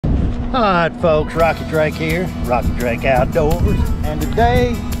Alright folks, Rocky Drake here, Rocky Drake Outdoors, and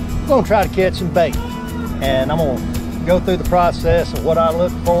today I'm going to try to catch some bait. And I'm going to go through the process of what I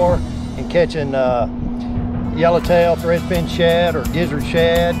look for in catching yellowtail, threadfin shad, or gizzard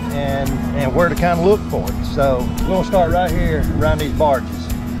shad, and where to kind of look for it. So we're going to start right here around these barges.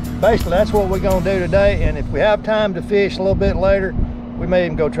 Basically that's what we're going to do today, and if we have time to fish a little bit later, we may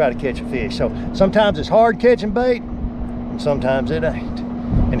even go try to catch a fish. So sometimes it's hard catching bait, and sometimes it ain't.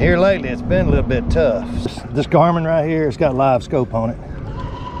 And here lately, it's been a little bit tough. This Garmin right here, it's got live scope on it.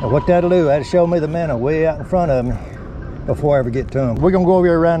 And what that'll do, that'll show me the minnow way out in front of me before I ever get to them. We're gonna go over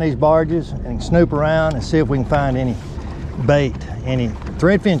here around these barges and snoop around and see if we can find any bait, any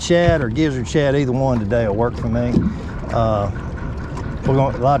threadfin shad or gizzard shad. Either one today will work for me. A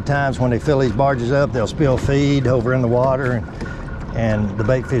lot of times when they fill these barges up, they'll spill feed over in the water, and the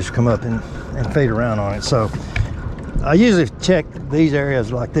bait fish come up and feed around on it. So I usually check these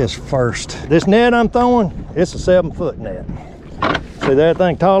areas like this first. This net I'm throwing, it's a 7-foot net. See that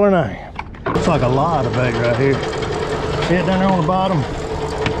thing taller than I am. Looks like a lot of bait right here. See it down there on the bottom?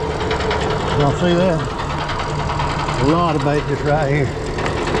 Y'all see that? A lot of bait just right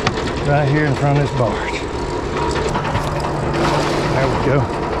here in front of this barge. There we go.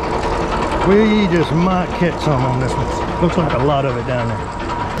 We just might catch some on this one. Looks like a lot of it down there.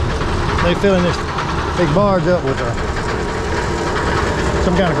 They filling this big barge up with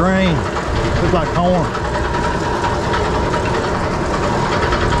some kind of grain. Looks like corn.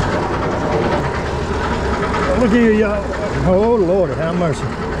 Look here, y'all. Oh Lord, have mercy.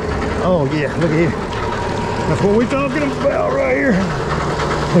 Oh yeah, look here. That's what we're talking about right here.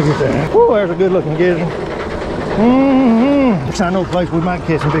 Look at that. Oh, there's a good looking gizzard. I know a place we might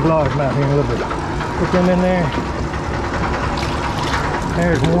catch some big largemouth here in a little bit. Put them in there.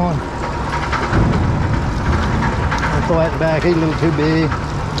 There's one. Throw that back, he's a little too big.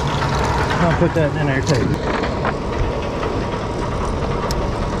 I'll put that in there too.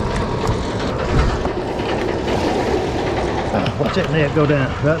 Watch that net go down,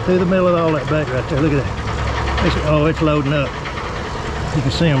 right through the middle of all that bait right there. Look at that. Oh, it's loading up. You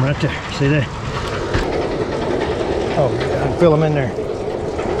can see them right there. See that? Oh, I can feel them in there.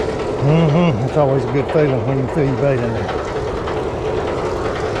 It's always a good feeling when you feel your bait in there.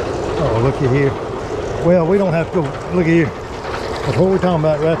 Oh, looky here. Well, we don't have to go, look at here. That's what we're talking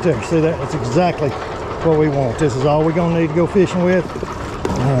about right there. See that? That's exactly what we want. This is all we're gonna need to go fishing with.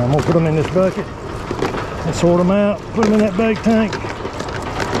 I'm gonna put them in this bucket and sort them out, put them in that bait tank.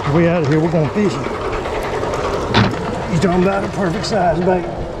 We out of here, we're going fishing. He's talking about a perfect size bait.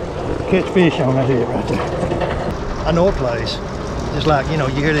 Catch fish on that head right there. I know a place. Just like, you know,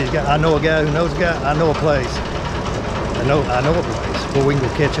 you hear these guys, I know a guy who knows a guy, I know a place. I know a place where we can go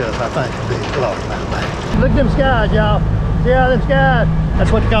catch up, I think, a big largemouth bait. Look at them skies, y'all. See how them skies?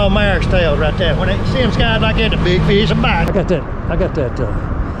 That's what they call mare's tails right there. When they see them skies like that, the big fish are biting. I got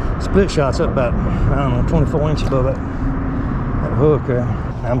that split shots up about, I don't know, 24 inches above that hook there.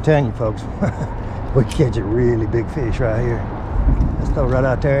 I'm telling you folks, we can catch a really big fish right here. Let's throw right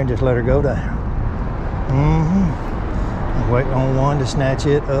out there and just let her go down. Wait on one to snatch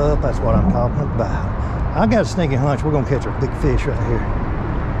it up. That's what I'm talking about. I got a sneaking hunch we're gonna catch a big fish right here.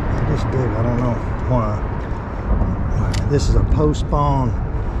 This big, I don't know why. This is a post-spawn.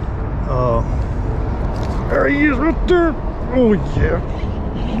 There he is right there. Oh yeah,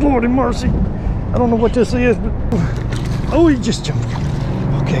 Lordy mercy. I don't know what this is, but oh, he just jumped.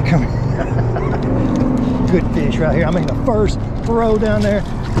 Okay, come here. Good fish right here. I mean, the first throw down there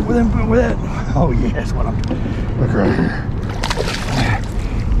with that. Oh yeah, that's what I'm doing. Look right here.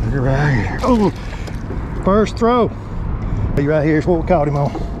 Look right here. Oh. First throw. Right here is what we caught him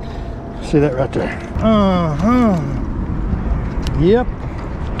on. See that right there? Yep.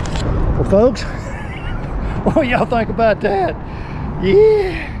 Well, folks, what y'all think about that?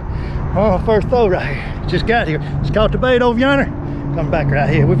 Yeah. Oh, first throw right here. Just got here. Just caught the bait over yonder. Come back right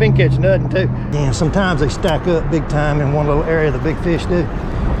here. We've been catching nothing too. Yeah, sometimes they stack up big time in one little area the big fish do.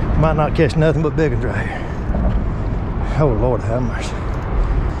 Might not catch nothing but big ones right here. Oh, Lord have mercy.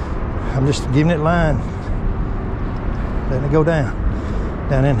 I'm just giving it line. Letting it go down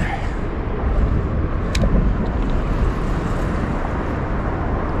in there.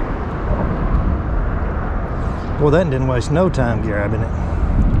 Well, that didn't waste no time grabbing it.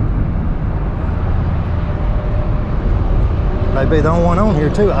 Maybe the only one on here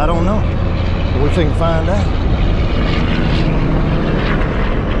too, I don't know. But we can find out.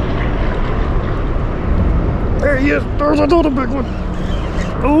 There he is, there's another big one.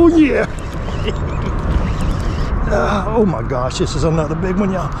 Oh yeah. Oh my gosh, this is another big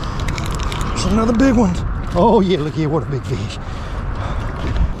one, y'all. It's another big one. Oh yeah, look here, what a big fish.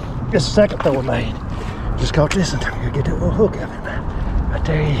 Just a second throw I made. Just caught this one. Gotta get that little hook out of it, man. Right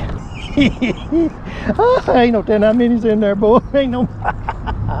there he is. Oh, ain't no 10 minis in there, boy. Ain't no.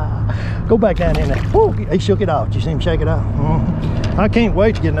 Go back down in there. Oh, he shook it off. Did you see him shake it off? I can't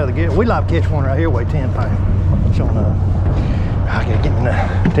wait to get another get. We like to catch one right here, weigh 10 pounds. Showing up. I gotta get me another.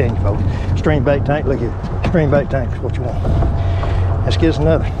 I'm telling you, folks. Stream bait tank. Look here. Stream bait tank is what you want. Let's get us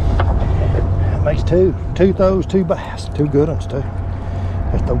another. That makes two throws, 2 bass. 2 good ones, too.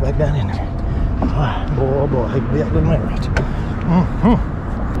 Let's throw back down in there. Boy, oh boy, he can be up in there.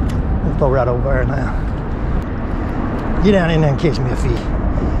 Let's throw right over there now. Get down in there and catch me a fish.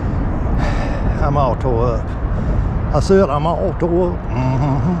 I'm all tore up. I said I'm all tore up.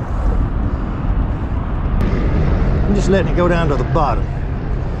 I'm just letting it go down to the bottom.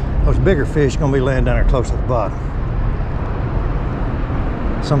 Those bigger fish are gonna be laying down there close to the bottom.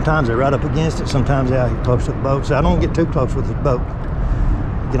 Sometimes they're right up against it, sometimes they're out here close to the boat. So I don't get too close with the boat.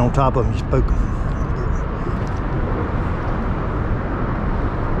 Get on top of them, you spook them.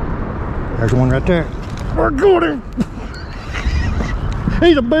 There's one right there. I got him!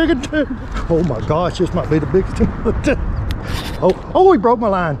 He's a big one too. Oh my gosh, this might be the biggest one. Oh, he broke my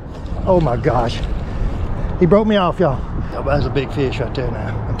line. Oh my gosh. He broke me off, y'all. Oh, that's a big fish right there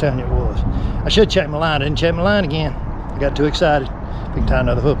now. I'm telling you it was. I should check my line. I didn't check my line again. I got too excited. We can tie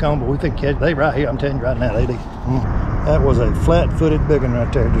another hook on, but we think they right here. I'm telling you right now, they do. That was a flat-footed big one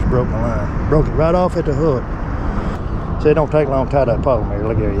right there. Just broke my line. Broke it right off at the hook. See, it don't take long to tie that pole here.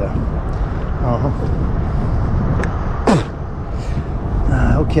 Look here, y'all.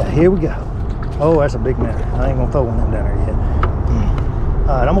 Okay, here we go. Oh, that's a big one. I ain't gonna throw one down there yet.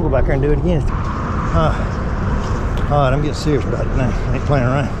 All right, I'm gonna go back there and do it again. All right, I'm getting serious about it now. I ain't playing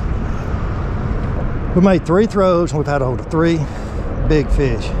around. We made 3 throws and we've had a hold of 3 big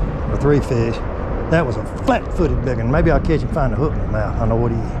fish, or 3 fish. That was a flat-footed big one. Maybe I'll catch and find a hook in the mouth. I know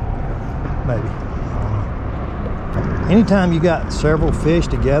what he is. Maybe. Anytime you got several fish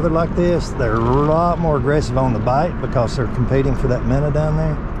together like this, they're a lot more aggressive on the bite because they're competing for that minnow down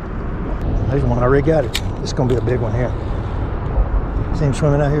there. There's one, I already got it. This is gonna be a big one here. See him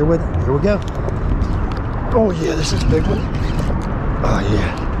swimming out here with it? Here we go. Oh yeah, this is a big one. Oh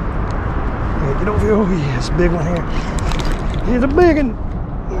yeah. Yeah, get over here. Oh yeah, it's a big one here. He's a big one.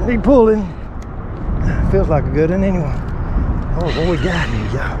 He pulling. Feels like a good one anyway. Oh, what we got here,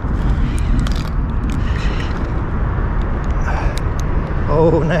 y'all?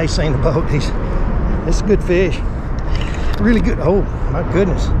 Oh, now he's seen the boat. It's a good fish. Really good. Oh, my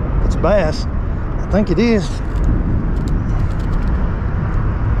goodness. It's a bass. I think it is.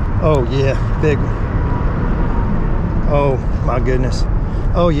 Oh, yeah. Big one. Oh, my goodness.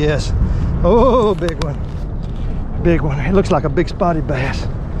 Oh, yes. Oh, big one. Big one. It looks like a big spotted bass.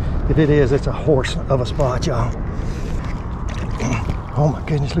 If it is, it's a horse of a spot, y'all. Oh, my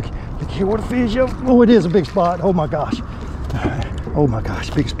goodness. Look here. What a fish, y'all. Oh, it is a big spot. Oh, my gosh. Oh my gosh,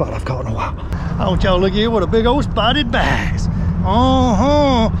 big spot I've caught in a while. I want y'all to look here, what a big old spotted bass.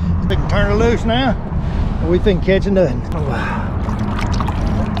 We can turn her loose now. We think catching nothing.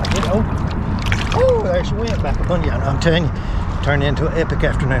 Oh, there she went back up on you. I'm telling you, turned into an epic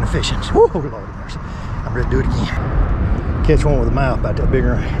afternoon of fishing. Whoa, Lord of mercy. I'm ready to do it again. Catch one with a mouth about that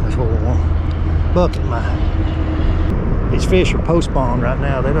bigger. That's what we want. Bucket mouth. These fish are post-spawn right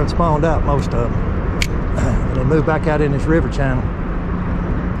now. They done spawned out, most of them. And they move back out in this river channel.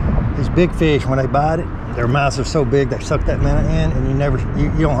 These big fish, when they bite it, their mouths are so big they suck that minnow in, and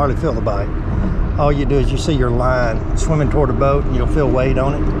you don't hardly feel the bite. All you do is you see your line swimming toward the boat, and you'll feel weight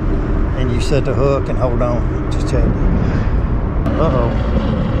on it, and you set the hook and hold on. Just tell you.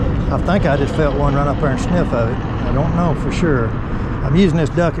 I think I just felt one run up there and sniff of it. I don't know for sure. I'm using this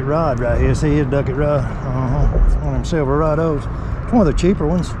ducket rod right here. See his ducket rod? It's one of them silver rodos. It's one of the cheaper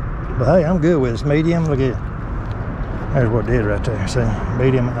ones. But hey, I'm good with it. It's medium. Look at it. There's what it is right there. See?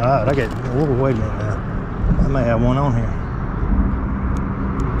 Medium. All right, I got, whoa, wait a minute now. I may have one on here.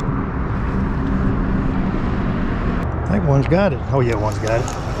 I think one's got it. Oh yeah, one's got it.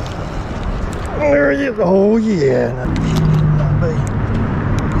 There he is. Oh yeah. Not be.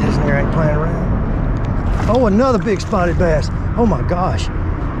 This here ain't playing around. Oh, another big spotted bass. Oh my gosh.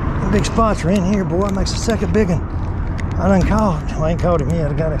 The big spots are in here, boy. That makes a second big one. I done caught. Well, I ain't caught him yet.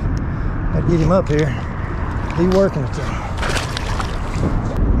 I gotta get him up here. He working it.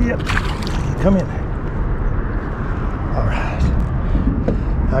 Yep. Come in. All right.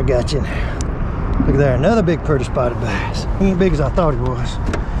 I got you now. Look at there, another big pretty spotted bass. He ain't big as I thought he was.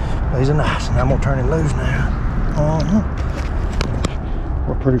 But he's a nice one. I'm gonna turn him loose now.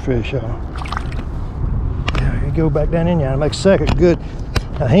 What a pretty fish, y'all. Yeah, you go back down in there and make a second good.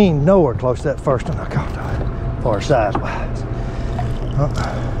 Now, he ain't nowhere close to that first one I caught, as far as size wise.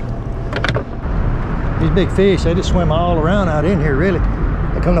 these big fish, they just swim all around out in here, really.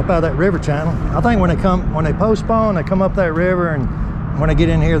 They come up out of that river channel. I think when they post spawn, they come up that river, and when they get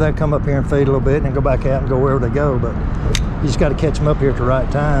in here, they come up here and feed a little bit and then go back out and go wherever they go. But you just got to catch them up here at the right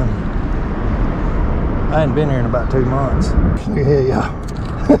time. I hadn't been here in about 2 months. Look here, y'all.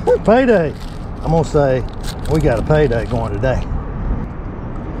 Payday. I'm gonna say we got a payday going today.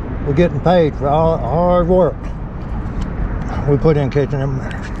 We're getting paid for all the hard work we put in catching them.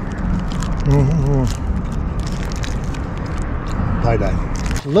 Payday.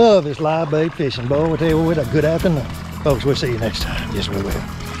 Love this live bait fishing, boy. We'll tell you what, a good afternoon. Folks, we'll see you next time. Yes, we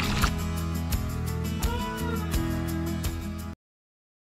will.